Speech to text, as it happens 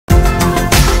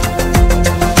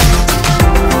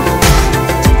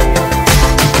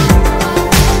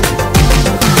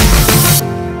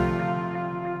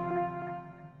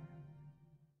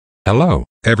Hello,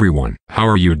 everyone. How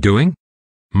are you doing?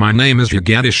 My name is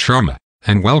Jagadish Sharma,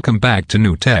 and welcome back to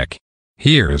New Tech.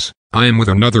 I am with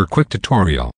another quick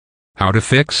tutorial. How to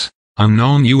fix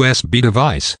unknown USB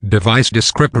device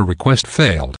descriptor request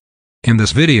failed. In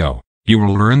this video, you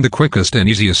will learn the quickest and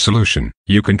easiest solution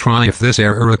you can try if this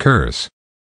error occurs.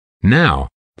 Now,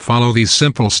 follow these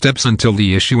simple steps until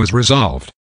the issue is resolved.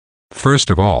 First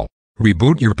of all,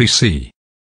 reboot your PC.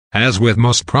 As with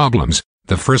most problems,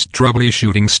 the first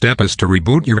troubleshooting step is to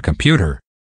reboot your computer.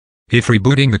 If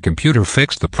rebooting the computer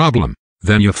fixed the problem,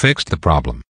 then you fixed the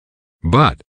problem.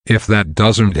 But, if that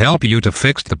doesn't help you to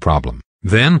fix the problem,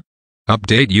 then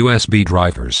update USB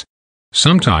drivers.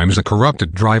 Sometimes a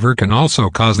corrupted driver can also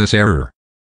cause this error.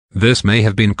 This may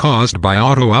have been caused by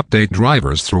auto-update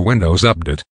drivers through Windows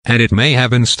Update, and it may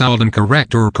have installed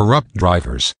incorrect or corrupt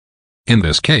drivers. In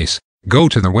this case, go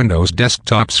to the Windows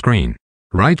desktop screen.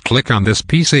 Right-click on this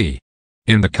PC.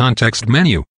 In the context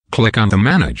menu, click on the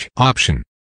Manage option.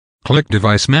 Click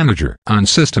Device Manager on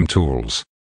System Tools.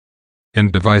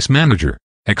 In Device Manager,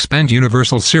 expand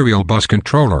Universal Serial Bus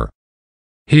Controller.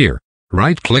 Here,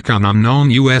 right-click on Unknown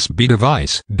USB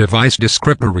device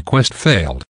descriptor request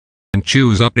failed, and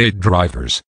choose Update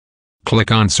Drivers.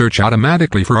 Click on Search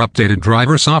automatically for updated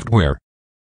driver software.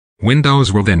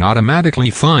 Windows will then automatically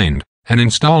find and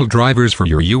install drivers for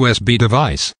your USB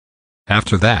device.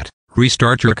 After that,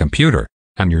 restart your computer,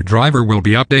 and your driver will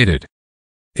be updated.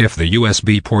 If the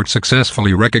USB port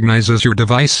successfully recognizes your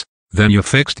device, then you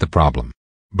fixed the problem.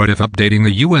 But if updating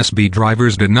the USB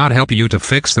drivers did not help you to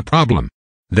fix the problem,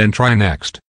 then try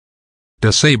next.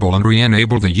 Disable and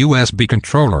re-enable the USB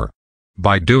controller.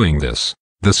 By doing this,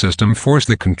 the system forced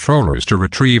the controllers to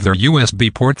retrieve their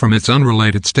USB port from its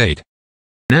unrelated state.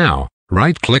 Now,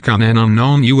 right-click on an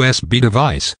unknown USB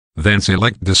device, then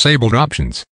select Disabled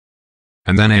Options,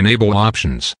 and then Enable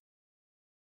Options.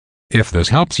 If this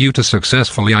helps you to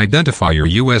successfully identify your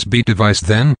USB device,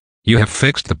 then you have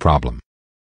fixed the problem.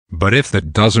 But if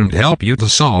that doesn't help you to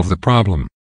solve the problem,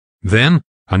 then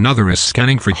another is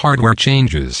scanning for hardware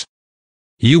changes.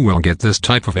 You will get this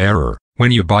type of error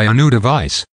when you buy a new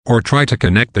device or try to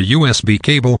connect the USB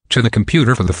cable to the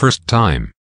computer for the first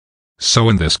time. So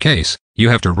in this case, you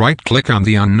have to right-click on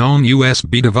the unknown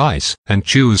USB device and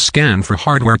choose Scan for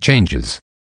hardware changes.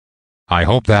 I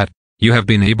hope that you have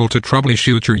been able to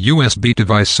troubleshoot your USB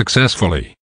device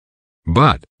successfully.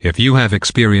 But, if you have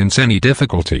experienced any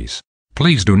difficulties,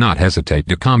 please do not hesitate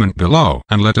to comment below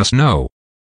and let us know.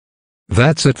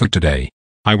 That's it for today.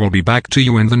 I will be back to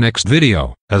you in the next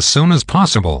video, as soon as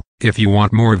possible. If you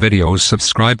want more videos,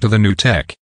 subscribe to the New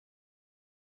Tech.